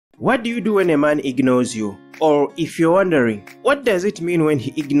What do you do when a man ignores you? Or if you're wondering, what does it mean when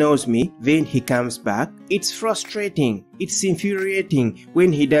he ignores me, then he comes back? It's frustrating. It's infuriating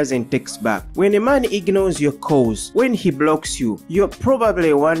when he doesn't text back. When a man ignores your calls, when he blocks you, you're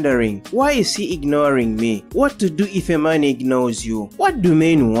probably wondering, why is he ignoring me? What to do if a man ignores you? What do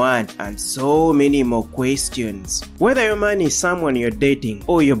men want? And so many more questions. Whether your man is someone you're dating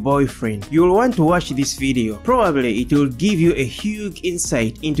or your boyfriend, you'll want to watch this video. Probably it will give you a huge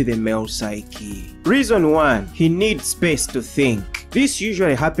insight into the male psyche. Reason 1. He needs space to think. This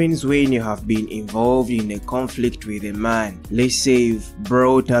usually happens when you have been involved in a conflict with a man. Let's say you've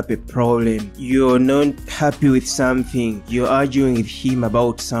brought up a problem, you're not happy with something, you're arguing with him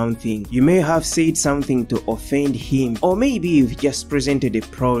about something, you may have said something to offend him, or maybe you've just presented a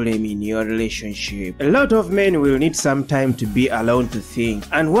problem in your relationship. A lot of men will need some time to be alone to think,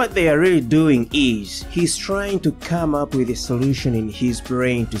 and what they are really doing is, he's trying to come up with a solution in his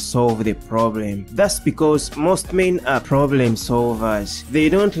brain to solve the problem. That's because most men are problem solvers. They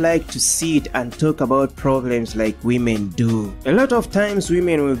don't like to sit and talk about problems like women do. A lot of times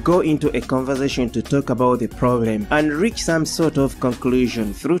women will go into a conversation to talk about the problem and reach some sort of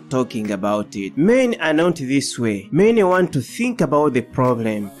conclusion through talking about it. Men are not this way. Men want to think about the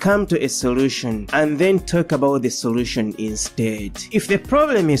problem, come to a solution, and then talk about the solution instead. If the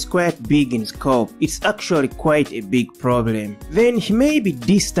problem is quite big in scope, it's actually quite a big problem, then he may be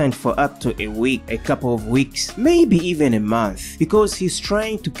distant for up to a week, a couple of weeks, maybe even a month, because he's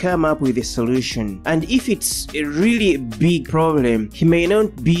trying to come up with a solution. And if it's a really big problem, he may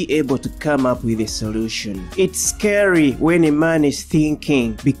not be able to come up with a solution. It's scary when a man is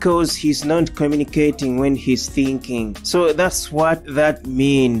thinking because he's not communicating when he's thinking. So that's what that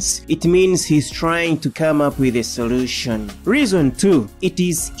means. It means he's trying to come up with a solution. Reason 2. It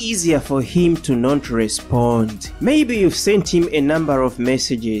is easier for him to not respond. Maybe you've sent him a number of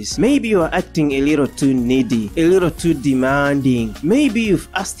messages. Maybe you're acting a little too needy, a little too demanding. Maybe you've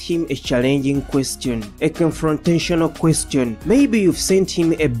asked him a challenging question, a confrontational question. Maybe you've sent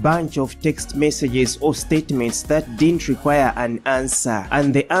him a bunch of text messages or statements that didn't require an answer,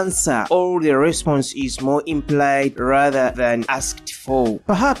 and the answer or the response is more implied rather than asked for.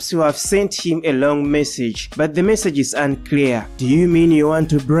 Perhaps you have sent him a long message, but the message is unclear. Do you mean you want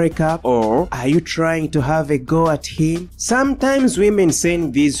to break up, or are you trying to have a go at him? Sometimes women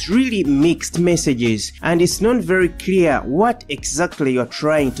send these really mixed messages, and it's not very clear what exactly you're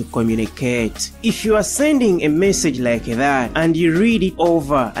trying to communicate. If you are sending a message like that and you read it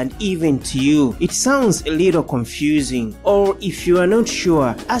over, and even to you it sounds a little confusing, or if you are not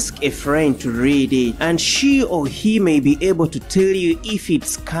sure, ask a friend to read it and she or he may be able to tell you if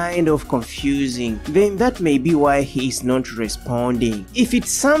it's kind of confusing. Then that may be why he is not responding. If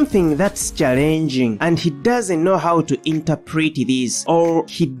it's something that's challenging and he doesn't know how to interpret this, or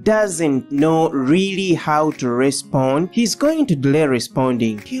he doesn't know really how to respond, he's going to delay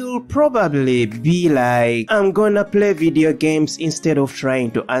responding. He'll probably be like, I'm gonna play video games instead of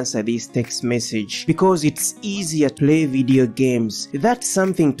trying to answer this text message because it's easier to play video games. That's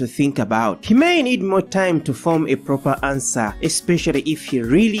something to think about. He may need more time to form a proper answer, especially if he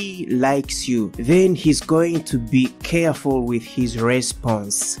really likes you. Then he's going to be careful with his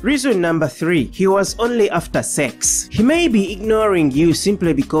response. Reason number 3. He was only after sex. He may be ignoring you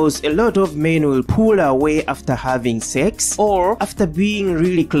simply because a lot of men will pull away after having sex or after being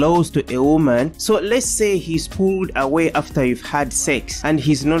really close to a woman. So let's say he's pulled away after you've had sex and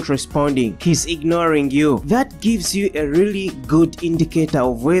he's not responding, he's ignoring you. That gives you a really good indicator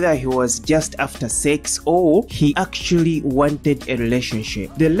of whether he was just after sex or he actually wanted a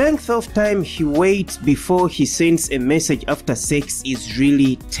relationship. The length of time he waits before he sends a message after sex is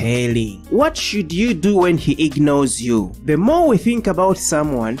really telling. What should you do when he ignores you? The more we think about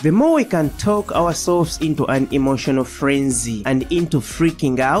someone, the more we can talk ourselves into an emotional frenzy and into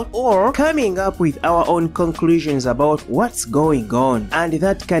freaking out or coming up with our own conclusions about what's going on, and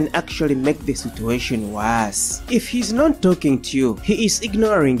that can actually make the situation worse. If he's not talking to you, he is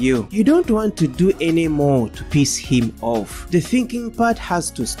ignoring you, you don't want to do any more to piss him off. The thinking part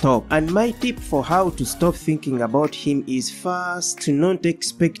has to stop, and my tip for how to stop thinking about him is first to not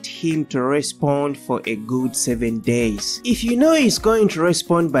expect him to respond for a good 7 days. If you know he's going to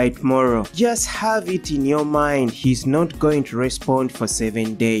respond by tomorrow, just have it in your mind he's not going to respond for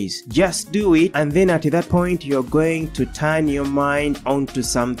 7 days. Just do it, and then at that point you're going to turn your mind onto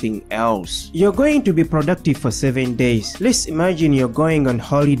something else. You're going to be productive for 7 days. Let's imagine you're going on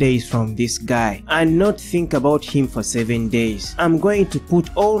holidays from this guy and not think about him for 7 days. I'm going to put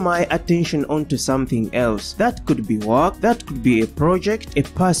all my attention onto something else. That could be work, that could be a project, a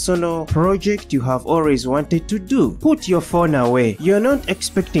personal project you have always wanted to do. Put your phone away. You're not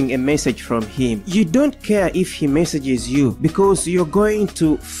expecting a message from him. You don't care if he messages you because you're going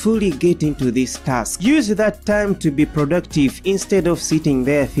to fully get into this task. Use that time to be productive instead of sitting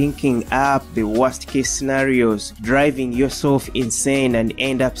there thinking up the worst case scenarios, driving yourself insane and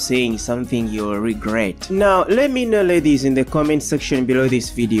end up saying something you'll regret. Now let me know, ladies, in the comment section below this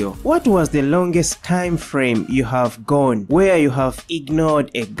video, what was the longest time frame you have gone where you have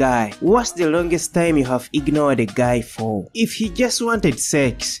ignored a guy? What's the longest time you have ignored a guy for? If he just wanted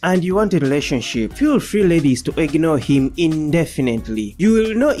sex and you want a relationship, feel free, ladies, to ignore him indefinitely. You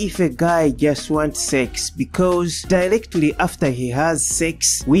will know if a guy just wants sex because directly after he has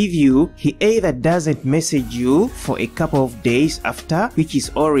sex with you, he either doesn't message you for a couple of days after, which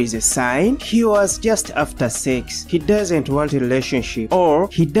is always a sign he was just after sex, he doesn't want a relationship, or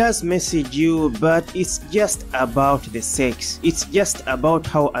he does message you but it's just about the sex, it's just about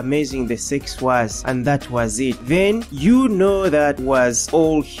how amazing the sex was and that was it. Then you know that was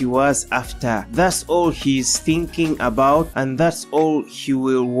all he was after, that's all he's thinking about, and that's all he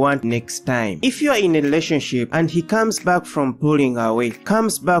will want next time. If you are in a relationship and he comes back from pulling away,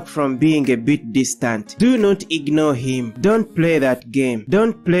 comes back from being a bit distant, do not ignore him. Don't play that game.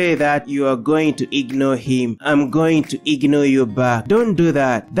 Don't play that you are going to ignore him, I'm going to ignore you back. Don't do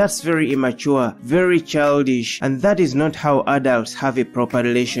that. That's very immature, very childish, and that is not how adults have a proper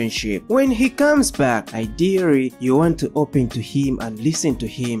relationship. When he comes back, ideally you want to open to him and listen to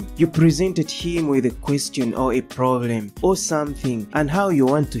him. You presented him with a question or a problem or something and how you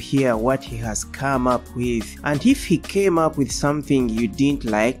want to hear what he has come up with, and if he came up with something you didn't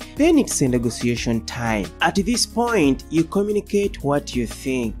like, then it's a negotiation time. At this point you communicate what you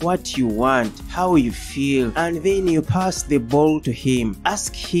think, what you want, how you feel, and then you pass the ball to him.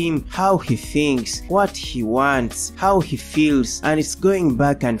 Ask him how he thinks, what he wants, how he feels, and it's going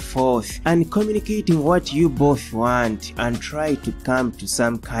back and forth and communicating what you both want and try to come to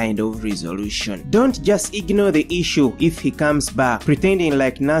some kind of resolution. Don't just ignore the issue if he comes back pretending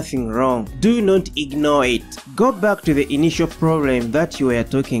like nothing wrong. Do not ignore it. Go back to the initial problem that you were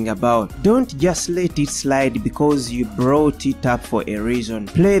talking about. Don't just let it slide because you brought it up for a reason.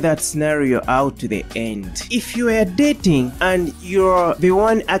 Play that scenario out to the end. If you are dating and you're the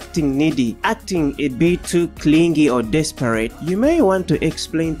one acting needy, acting a bit too clingy or desperate, you may want to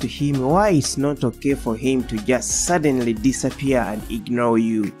explain to him why it's not okay for him to just suddenly disappear and ignore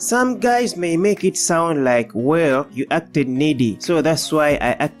you. Some guys may make it sound like, well, you acted needy, so that's why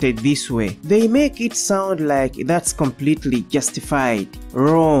I acted this way. They make it sound like that's completely justified.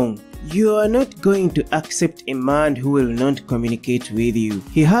 Wrong. You are not going to accept a man who will not communicate with you.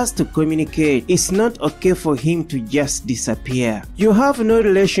 He has to communicate. It's not okay for him to just disappear. You have no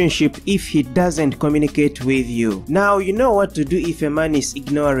relationship if he doesn't communicate with you. Now you know what to do if a man is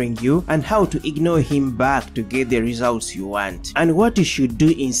ignoring you and how to ignore him back to get the results you want, and what you should do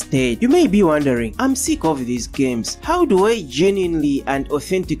instead. You may be wondering, I'm sick of these games. How do I genuinely and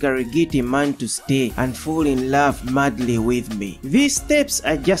authentically get a man to stay and fall in love madly with me? These steps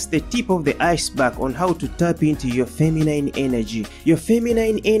are just the tip of the iceberg on how to tap into your feminine energy. Your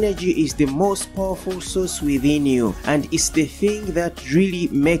feminine energy is the most powerful source within you, and it's the thing that really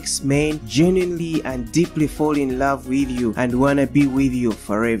makes men genuinely and deeply fall in love with you and wanna be with you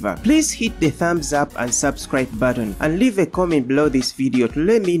forever. Please hit the thumbs up and subscribe button and leave a comment below this video to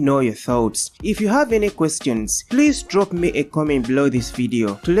let me know your thoughts. If you have any questions, please drop me a comment below this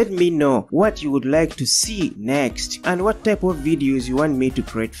video to let me know what you would like to see next and what type of videos you want me to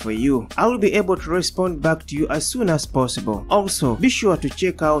create for you. I will be able to respond back to you as soon as possible. Also, be sure to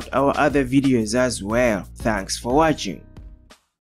check out our other videos as well. Thanks for watching.